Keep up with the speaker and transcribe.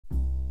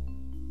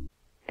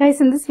Guys,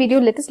 in this video,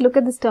 let us look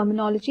at this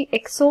terminology,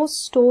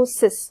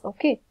 ExoStoSis,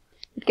 okay?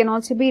 It can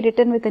also be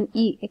written with an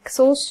E,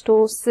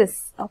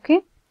 ExoStoSis, okay?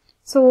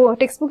 So,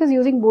 textbook is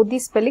using both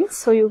these spellings,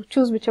 so you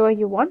choose whichever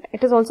you want.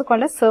 It is also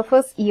called as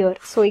surface ear.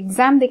 So,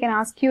 exam, they can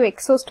ask you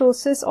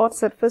ExoStoSis or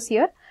surface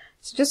ear.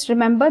 So, just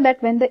remember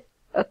that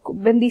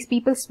when these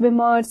people,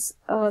 swimmers,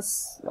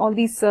 all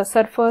these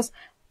surfers,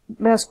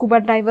 scuba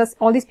divers,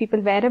 all these people,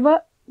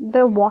 wherever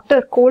the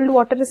water, cold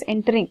water is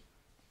entering,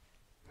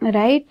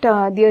 right,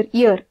 their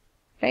ear,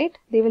 right,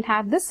 they will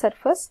have this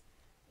surface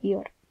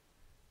ear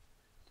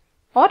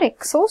or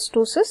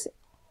ExoStoSis,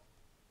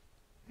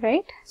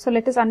 right. So,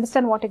 let us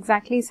understand what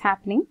exactly is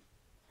happening.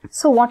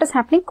 So, what is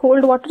happening?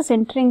 Cold water is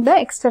entering the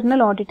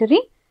external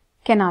auditory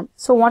canal.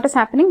 So, what is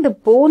happening? The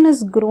bone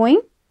is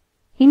growing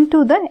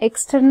into the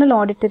external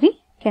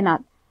auditory canal,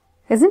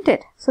 isn't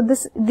it? So,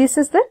 this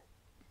is the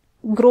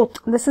growth.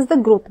 This is the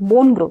growth,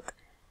 bone growth.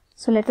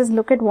 So, let us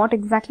look at what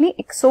exactly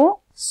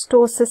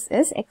ExoStoSis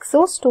is.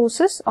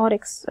 ExoStoSis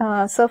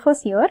or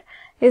surface ear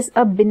is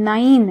a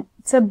benign,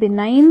 it's a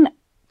benign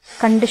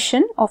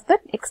condition of the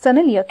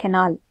external ear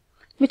canal.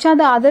 Which are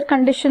the other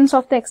conditions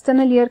of the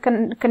external ear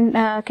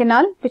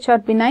canal which are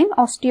benign?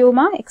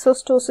 Osteoma,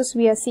 ExoStoSis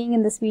we are seeing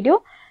in this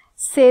video,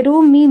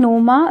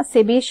 ceruminoma,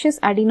 sebaceous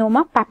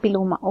adenoma,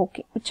 papilloma.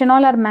 Okay, which and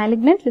all are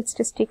malignant? Let's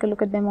just take a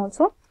look at them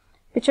also.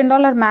 Which and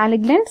all are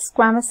malignant?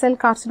 Squamous cell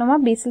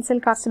carcinoma, basal cell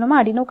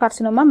carcinoma,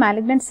 adenocarcinoma,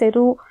 malignant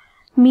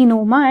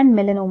ceruminoma and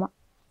melanoma.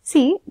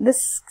 See,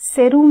 this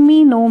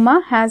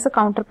ceruminoma has a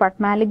counterpart,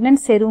 malignant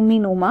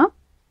ceruminoma,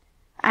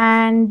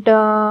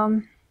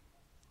 and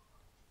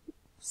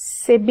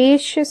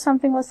sebaceous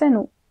something was there?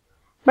 No.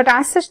 But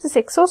as such, this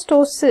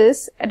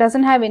ExoStoSis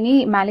doesn't have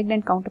any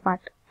malignant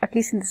counterpart, at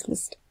least in this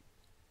list.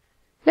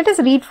 Let us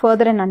read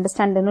further and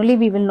understand, then only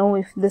we will know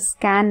if this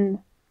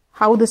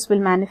how this will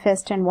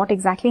manifest and what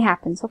exactly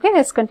happens. Okay,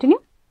 let's continue.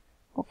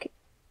 Okay.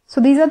 So,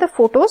 these are the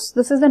photos.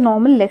 This is the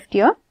normal left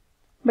ear.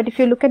 But if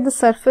you look at the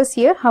surface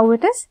here, how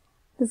it is?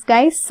 This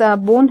guy's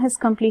bone has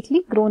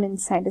completely grown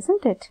inside,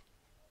 isn't it?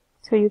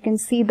 So, you can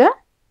see the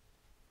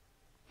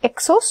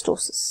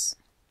ExoStoSis.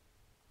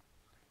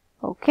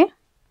 Okay.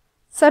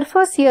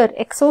 Surface ear,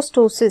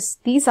 ExoStoSis,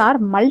 these are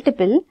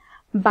multiple,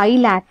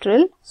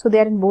 bilateral. So, they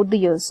are in both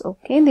the ears.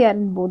 Okay. They are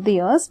in both the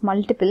ears,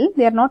 multiple.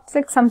 They are not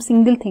like some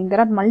single thing. There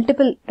are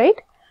multiple,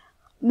 right?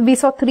 We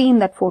saw 3 in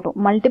that photo.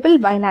 Multiple,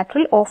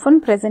 bilateral,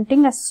 often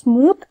presenting as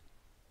smooth.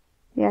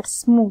 They are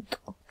smooth.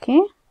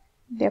 Okay.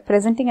 They are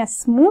presenting as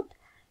smooth,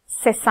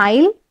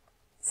 sessile.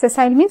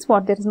 Sessile means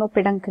what? There is no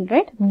peduncle,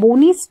 right?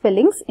 Bony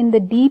swellings in the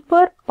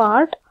deeper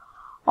part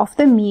of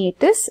the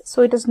meatus.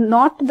 So, it is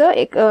not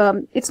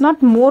it's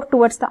not more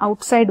towards the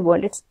outside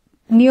world. It's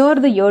near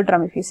the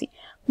eardrum, if you see.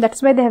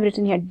 That's why they have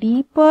written here,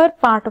 deeper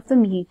part of the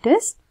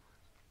meatus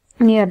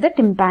near the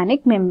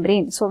tympanic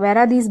membrane. So, where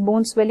are these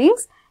bone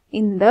swellings?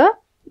 In the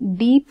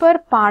deeper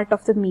part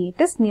of the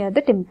meatus near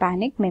the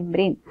tympanic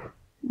membrane.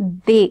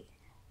 They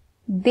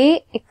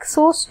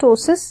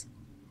ExoStoSis,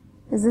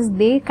 is this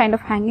they kind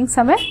of hanging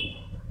somewhere?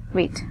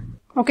 Wait.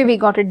 Okay, we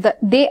got it.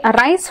 They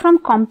arise from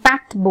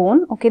compact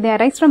bone. Okay, they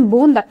arise from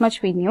bone, that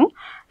much we knew.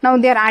 Now,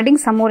 they are adding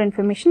some more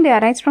information. They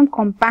arise from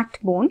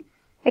compact bone.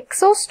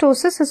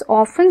 ExoStoSis is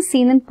often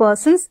seen in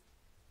persons.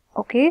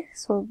 Okay,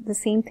 so the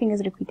same thing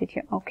is repeated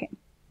here. Okay,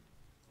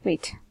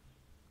 wait.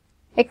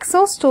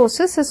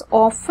 ExoStoSis is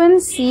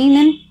often seen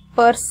in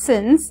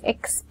persons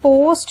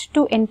exposed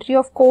to entry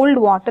of cold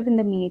water in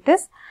the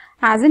meatus,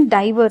 as in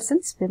divers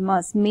and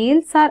swimmers.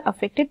 Males are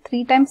affected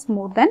 3 times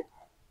more than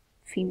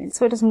females.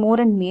 So, it is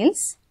more in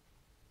males.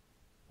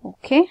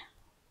 Okay.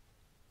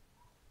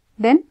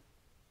 Then,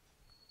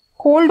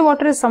 cold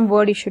water is some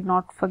word you should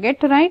not forget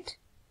to write.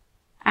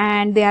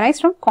 And they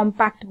arise from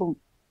compact bone.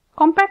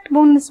 Compact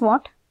bone is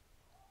what?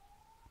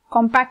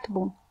 Compact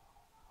bone.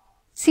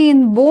 See,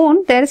 in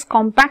bone, there is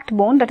compact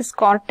bone, that is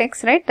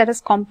cortex, right? That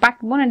is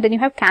compact bone, and then you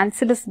have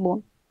cancellous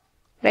bone,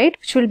 right?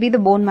 Which will be the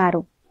bone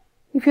marrow.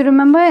 If you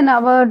remember in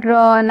our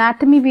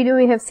anatomy video,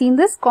 we have seen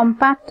this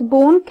compact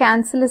bone,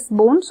 cancellous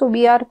bone. So,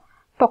 we are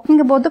talking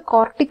about the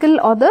cortical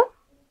or the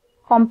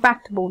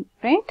compact bone,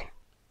 right?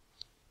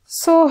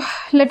 So,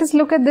 let us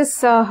look at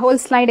this whole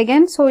slide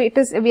again. So,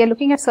 we are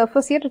looking at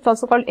surface here. It's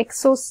also called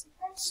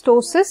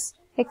ExoStoSis.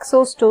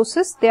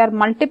 ExoStoSis. They are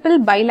multiple,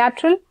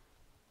 bilateral,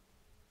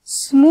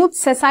 smooth,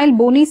 sessile,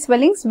 bony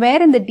swellings where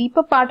in the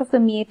deeper part of the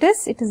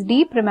meatus, it is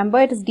deep.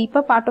 Remember, it is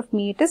deeper part of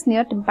meatus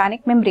near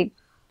tympanic membrane.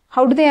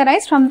 How do they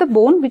arise? From the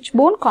bone. Which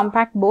bone?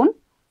 Compact bone.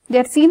 They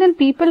are seen in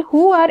people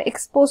who are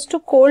exposed to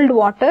cold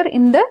water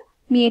in the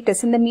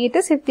meatus. In the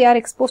meatus, if they are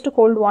exposed to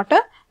cold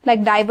water,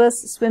 like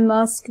divers,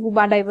 swimmers,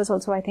 scuba divers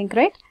also, I think,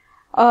 right?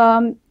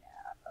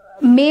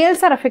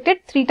 Males are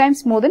affected 3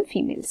 times more than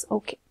females.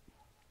 Okay.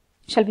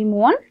 Shall we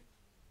move on?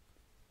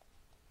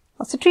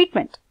 What's the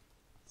treatment?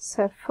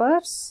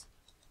 Surface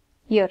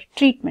ear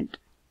treatment.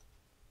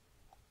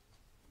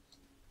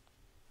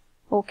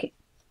 Okay.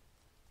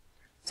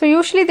 So,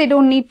 usually they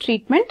don't need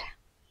treatment,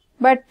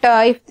 but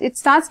if it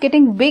starts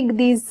getting big,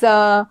 these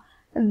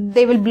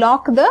they will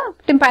block the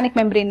tympanic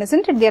membrane,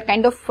 isn't it? They are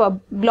kind of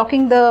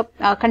blocking the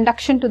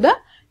conduction to the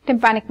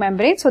tympanic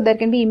membrane. So there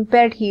can be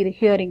impaired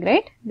hearing,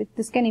 right?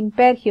 This can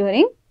impair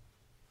hearing.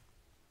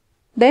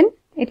 Then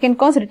it can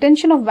cause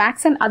retention of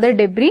wax and other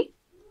debris.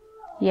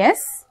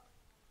 Yes,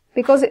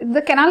 because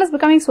the canal is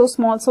becoming so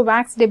small, so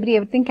wax, debris,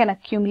 everything can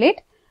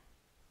accumulate.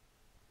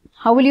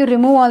 How will you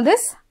remove all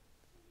this?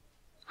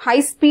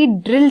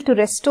 High-speed drill to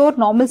restore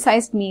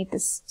normal-sized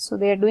meatus. So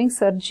they are doing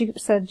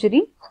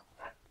surgery.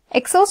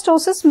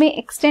 ExoStoSes may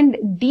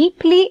extend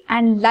deeply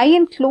and lie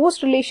in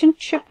close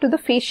relationship to the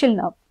facial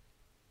nerve.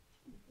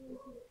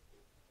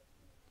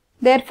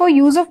 Therefore,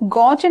 use of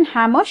gauge and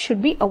hammer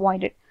should be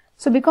avoided.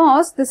 So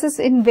because this is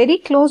in very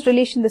close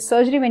relation, the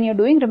surgery when you're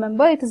doing,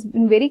 remember it is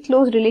in very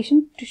close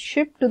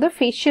relationship to the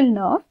facial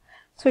nerve.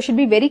 So you should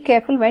be very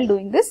careful while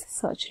doing this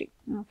surgery.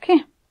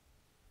 Okay.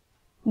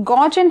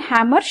 Gauge and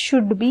hammer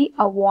should be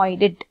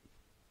avoided.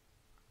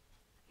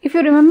 If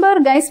you remember,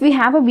 guys, we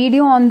have a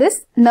video on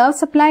this nerve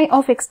supply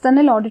of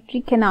external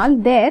auditory canal.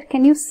 There,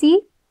 can you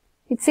see?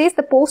 It says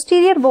the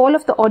posterior wall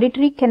of the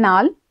auditory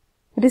canal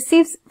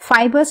receives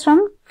fibers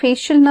from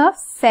facial nerve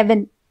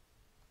 7.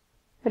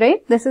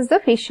 Right? This is the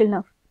facial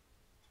nerve.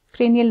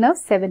 Cranial nerve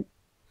 7.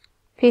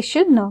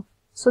 Facial nerve.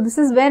 So this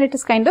is where it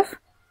is kind of,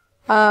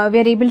 we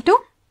are able to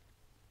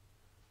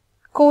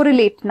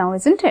correlate now,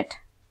 isn't it?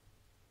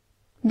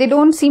 They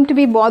don't seem to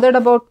be bothered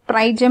about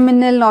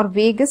trigeminal or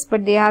vagus,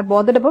 but they are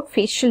bothered about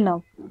facial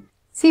nerve.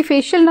 See,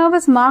 facial nerve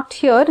is marked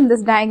here in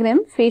this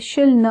diagram,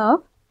 facial nerve.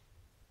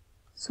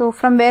 So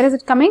from where is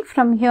it coming?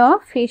 From here,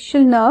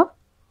 facial nerve.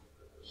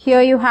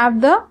 Here you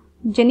have the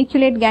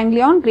geniculate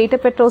ganglion, greater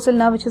petrosal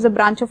nerve, which is a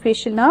branch of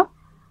facial nerve.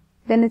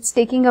 Then it's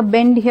taking a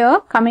bend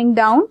here, coming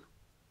down.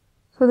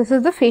 So this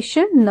is the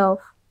facial nerve.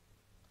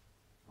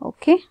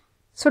 Okay.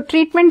 So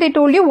treatment, they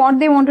told you what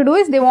they want to do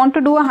is they want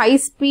to do a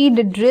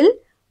high-speed drill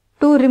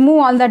to remove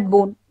all that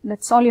bone.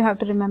 That's all you have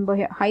to remember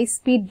here.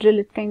 High-speed drill.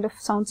 It kind of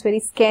sounds very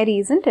scary,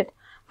 isn't it?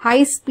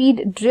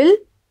 High-speed drill.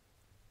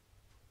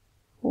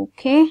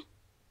 Okay.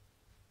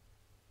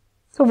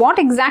 So what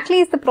exactly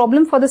is the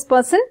problem for this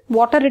person?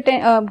 Water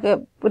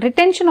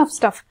retention of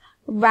stuff.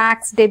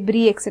 Wax,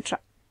 debris, etc.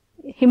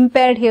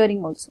 Impaired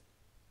hearing also.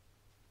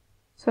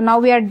 So now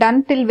we are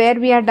done till where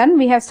we are done.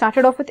 We have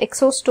started off with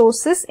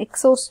ExoStoSis,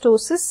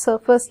 ExoStoSes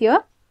surface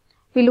ear.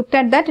 We looked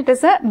at that. It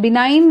is a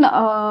benign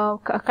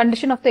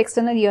condition of the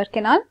external ear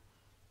canal.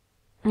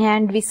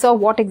 And we saw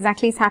what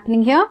exactly is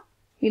happening here.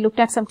 We looked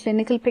at some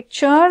clinical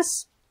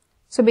pictures.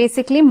 So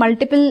basically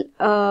multiple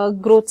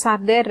growths are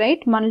there,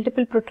 right?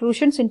 Multiple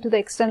protrusions into the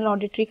external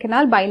auditory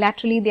canal.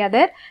 Bilaterally they are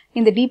there.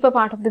 In the deeper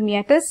part of the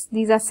meatus,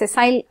 these are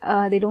sessile.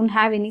 They don't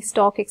have any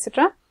stalk,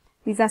 etc.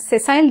 These are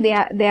sessile.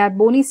 They are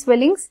bony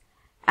swellings.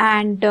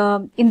 And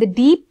in the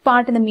deep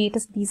part in the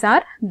meatus, these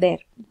are there.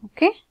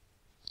 Okay.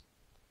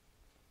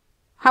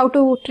 How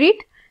to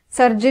treat?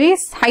 Surgery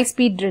is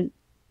high-speed drill.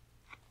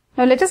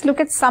 Now let us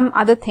look at some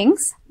other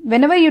things.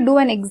 Whenever you do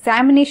an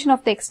examination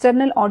of the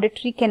external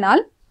auditory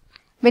canal,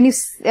 when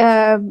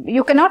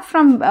you cannot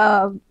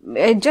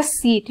just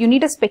see it. You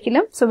need a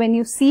speculum. So when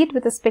you see it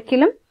with a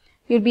speculum,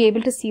 you'll be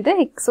able to see the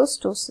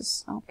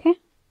ExoStoSes. Okay.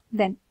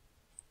 Then,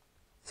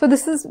 so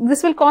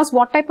this will cause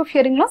what type of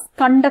hearing loss?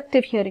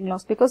 Conductive hearing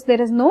loss, because there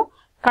is no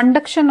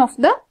conduction of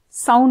the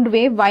sound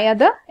wave via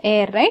the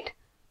air, right,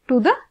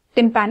 to the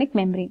tympanic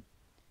membrane.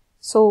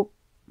 So,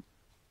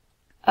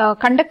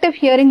 conductive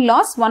hearing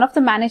loss, one of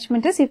the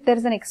management is if there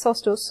is an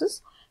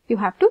ExoStoSes, you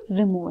have to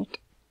remove it.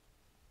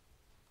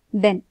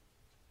 Then,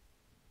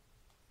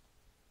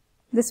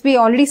 this we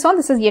already saw.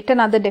 This is yet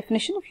another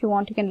definition. If you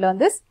want, you can learn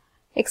this.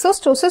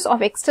 ExoStoSes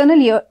of external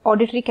ear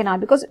auditory canal.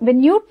 Because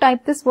when you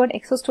type this word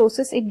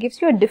ExoStoSes, it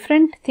gives you a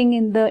different thing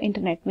in the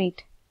internet.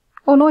 Wait.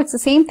 Oh no, it's the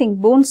same thing.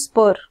 Bone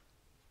spur.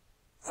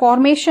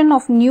 Formation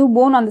of new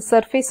bone on the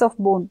surface of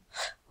bone.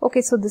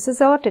 Okay, so this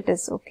is what it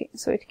is. Okay,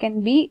 so it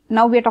can be,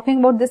 now we are talking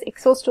about this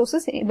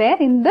ExoStoSes where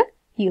in the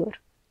ear.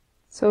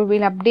 So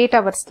we'll update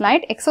our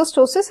slide.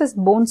 ExoStoSes is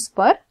bone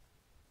spur.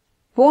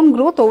 Bone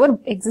growth over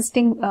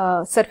existing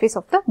surface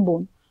of the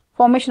bone.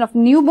 Formation of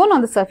new bone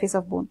on the surface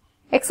of bone.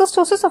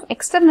 ExoStoSes of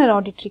external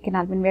auditory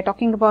canal, when we are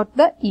talking about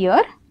the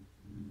ear,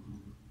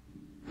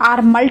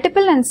 are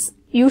multiple and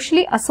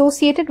usually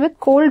associated with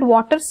cold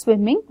water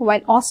swimming,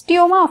 while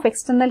osteoma of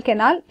external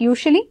canal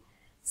usually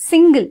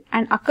single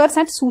and occurs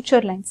at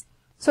suture lines.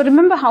 So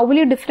remember, how will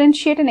you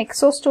differentiate an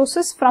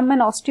ExoStoSes from an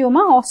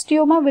osteoma?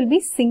 Osteoma will be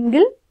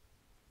single,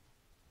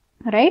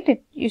 right?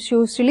 It is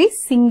usually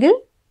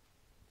single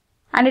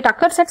and it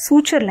occurs at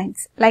suture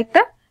lines, like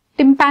the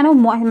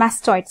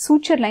tympanomastoid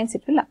suture lines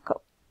it will occur.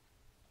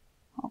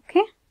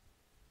 Okay.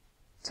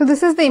 So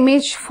this is the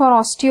image for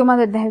osteoma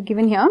that they have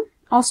given here.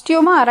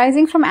 Osteoma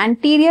arising from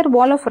anterior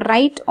wall of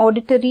right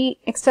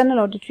external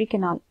auditory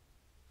canal.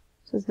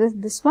 So is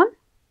this one?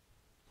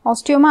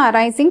 Osteoma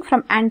arising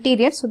from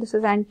anterior. So this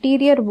is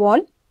anterior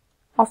wall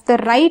of the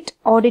right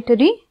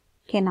auditory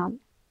canal.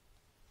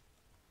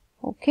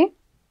 Okay.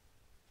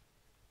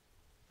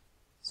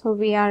 So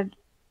we are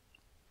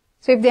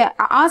So if they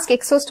ask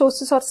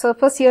ExoStoSis or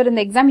surface year in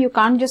the exam, you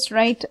can't just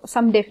write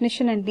some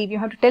definition and leave. You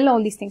have to tell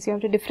all these things. You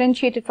have to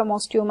differentiate it from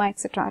osteoma,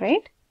 etc.,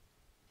 right?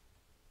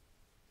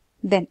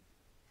 Then,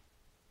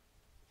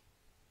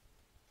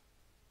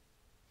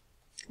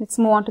 let's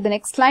move on to the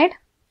next slide.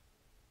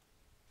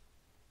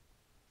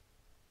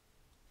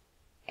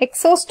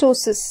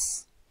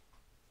 ExoStoSis.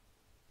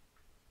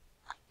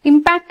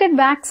 Impacted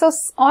wax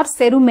or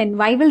cerumen.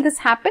 Why will this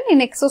happen? In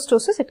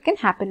ExoStoSis, it can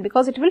happen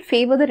because it will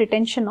favor the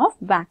retention of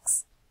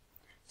wax.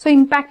 So,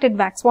 impacted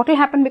wax. What will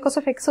happen because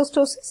of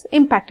ExoStoSis?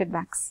 Impacted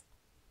wax.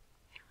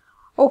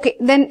 Okay,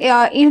 then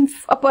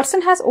if a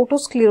person has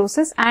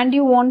otosclerosis and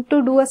you want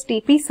to do a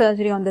stapy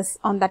surgery on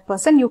that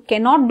person, you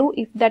cannot do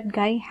if that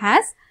guy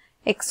has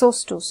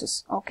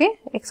ExoStoSis. Okay,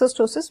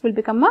 ExoStoSis will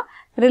become a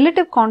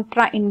relative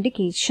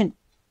contraindication.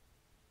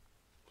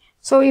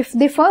 So, if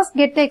they first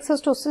get the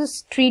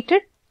ExoStoSis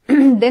treated,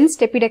 then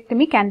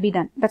stapedectomy can be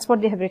done. That's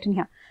what they have written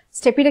here.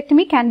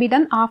 Stapedectomy can be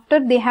done after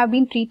they have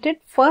been treated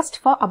first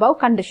for above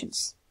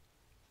conditions.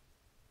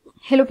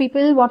 Hello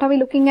people, what are we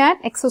looking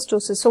at?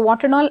 ExoStoSis. So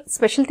what and all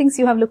special things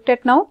you have looked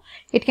at now?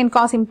 It can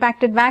cause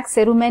impacted wax,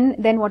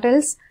 cerumen, then what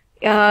else?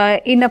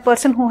 In a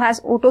person who has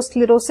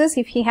otosclerosis,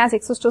 if he has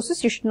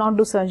ExoStoSis, you should not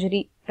do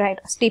surgery, right?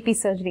 Stapy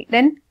surgery.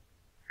 Then,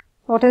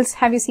 what else?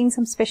 Have you seen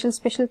some special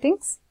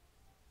things?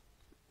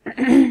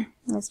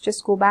 Let's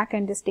just go back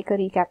and just take a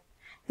recap.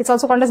 It's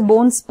also called as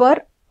bone spur.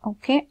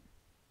 Okay.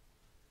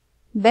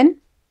 Then,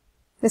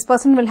 this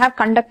person will have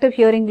conductive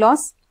hearing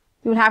loss.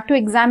 You will have to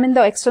examine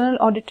the external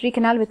auditory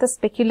canal with a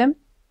speculum.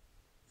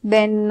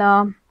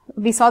 Then,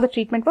 we saw the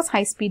treatment was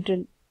high-speed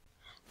drill.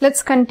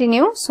 Let's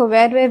continue. So,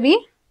 where were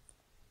we?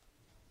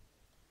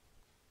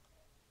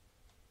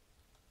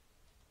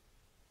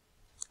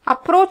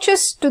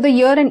 Approaches to the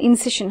ear and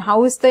incision.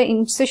 How is the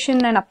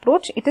incision and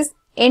approach? It is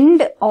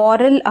end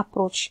oral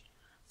approach.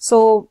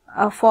 So,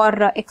 for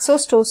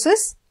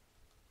ExoStoSis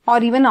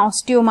or even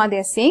osteoma they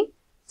are saying.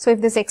 So,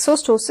 if this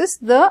ExoStoSis,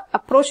 the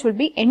approach will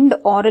be end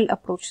oral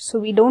approach. So,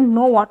 we don't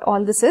know what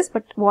all this is,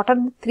 but what are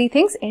the three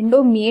things?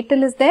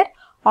 Endomeatal is there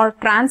or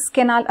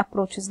transcanal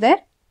approach is there.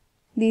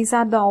 These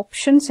are the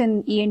options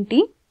in ENT.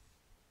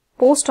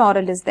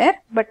 Post-oral is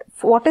there, but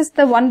what is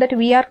the one that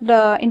we are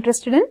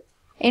interested in?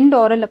 End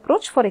oral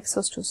approach for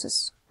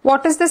ExoStoSis.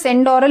 What is this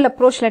end oral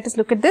approach? Let us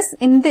look at this.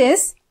 In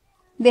this,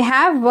 they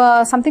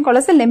have something called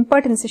as the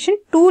Lempert incision.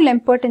 Two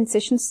Lempert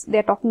incisions they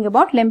are talking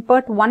about,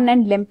 Lempert 1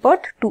 and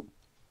Lempert 2.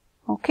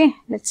 Okay,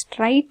 let's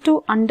try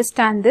to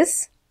understand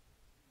this.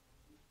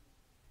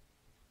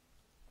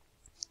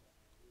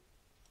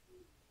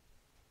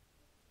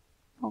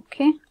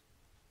 Okay.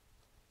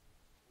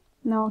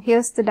 Now,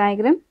 here's the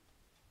diagram.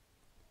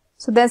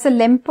 So, there's a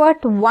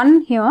Lempert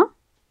 1 here,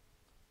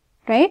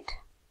 right?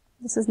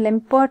 This is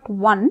Lempert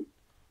 1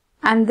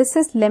 and this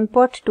is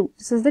Lempert 2.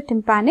 This is the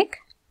tympanic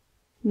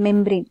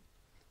membrane.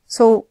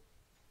 So,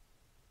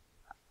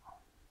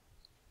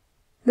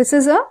 this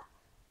is a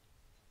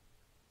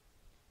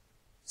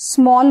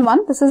small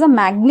one. This is a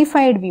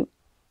magnified view.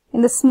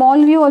 In the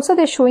small view also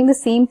they are showing the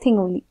same thing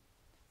only.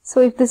 So,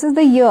 if this is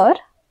the ear,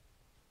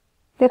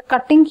 they are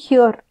cutting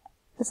here.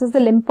 This is the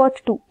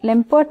Lempert 2.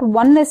 Lempert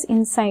 1 is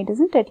inside,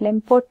 isn't it?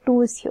 Lempert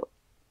 2 is here.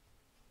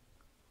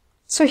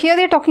 So, here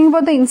they are talking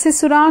about the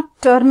incisura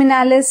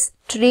terminalis,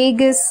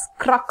 tragus,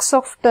 crux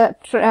of the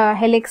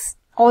helix.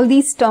 All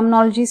these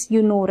terminologies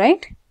you know,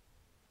 right?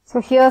 So,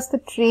 here's the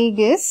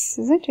tragus,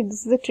 isn't it?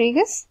 This is the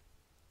tragus.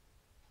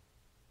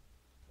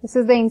 This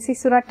is the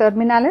incisura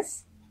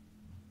terminalis.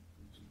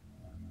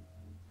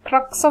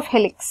 Crux of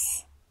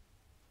helix.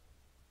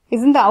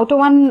 Isn't the outer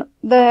one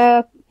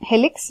the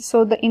helix?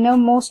 So, the inner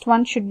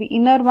one should be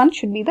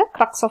the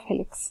crux of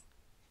helix.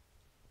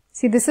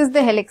 See, this is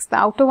the helix. The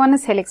outer one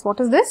is helix. What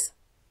is this?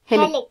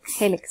 Helix.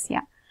 Helix,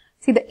 yeah.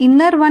 See, the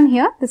inner one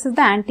here, this is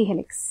the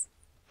antihelix.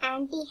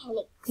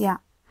 Antihelix. Yeah.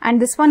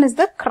 And this one is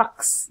the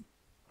crux.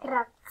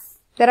 Crux.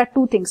 There are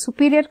two things,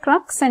 superior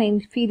crux and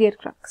inferior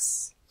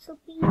crux.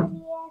 Superior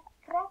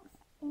crux,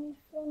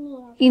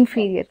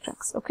 inferior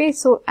crux. Okay,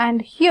 so,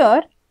 and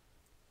here,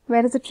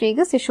 where is the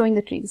tragus? They're showing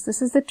the tragus.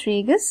 This is the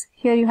tragus.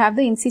 Here you have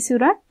the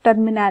incisura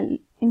terminal.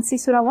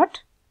 Incisura what?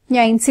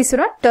 Yeah,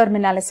 incisura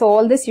terminalis. So,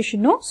 all this you should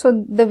know.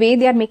 So, the way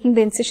they are making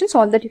the incisions,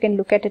 all that you can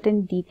look at it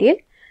in detail.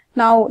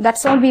 Now,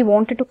 that's all we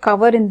wanted to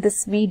cover in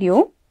this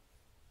video.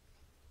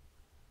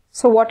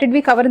 So, what did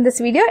we cover in this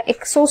video?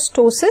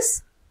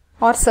 ExoStoSis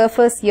or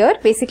surface ear.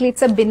 Basically,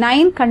 it's a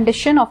benign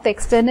condition of the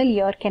external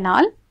ear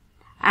canal.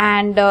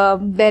 And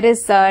there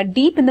is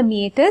deep in the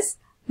meatus,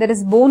 there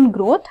is bone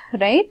growth,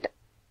 right?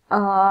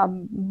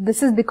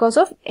 This is because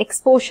of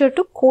exposure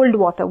to cold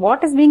water.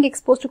 What is being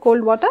exposed to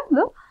cold water?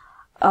 The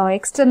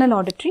external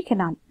auditory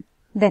canal.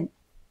 Then,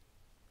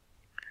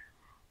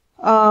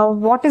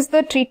 what is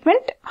the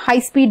treatment?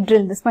 High-speed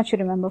drill. This much you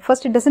remember.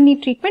 First, it doesn't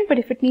need treatment, but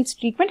if it needs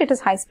treatment, it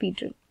is high-speed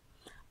drill.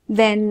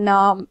 Then,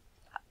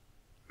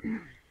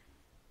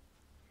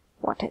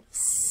 what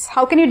else?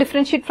 How can you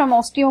differentiate from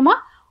osteoma?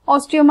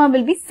 Osteoma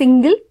will be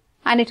single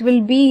and it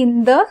will be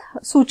in the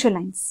suture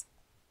lines.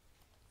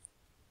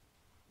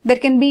 There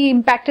can be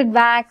impacted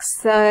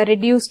wax,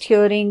 reduced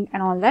hearing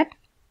and all that.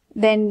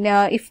 Then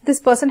if this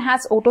person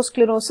has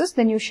otosclerosis,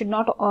 then you should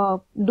not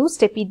do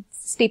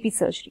stapes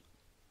surgery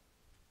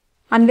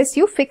unless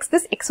you fix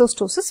this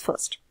ExoStoSes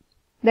first.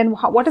 Then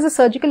what is the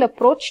surgical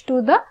approach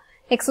to the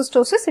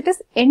ExoStoSes? It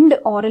is end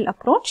oral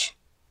approach.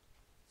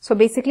 So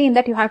basically in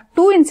that you have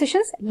 2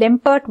 incisions,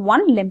 Lempert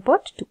 1,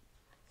 Lempert 2.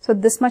 So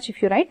this much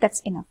if you write, that's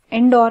enough.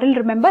 End oral,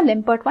 remember,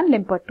 Lempert 1,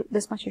 Lempert 2.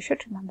 This much you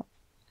should remember.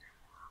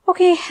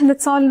 Okay,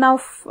 that's all now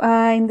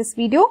in this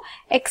video.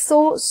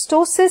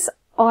 ExoStoSes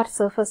or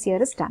surface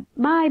here is done.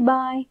 Bye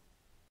bye.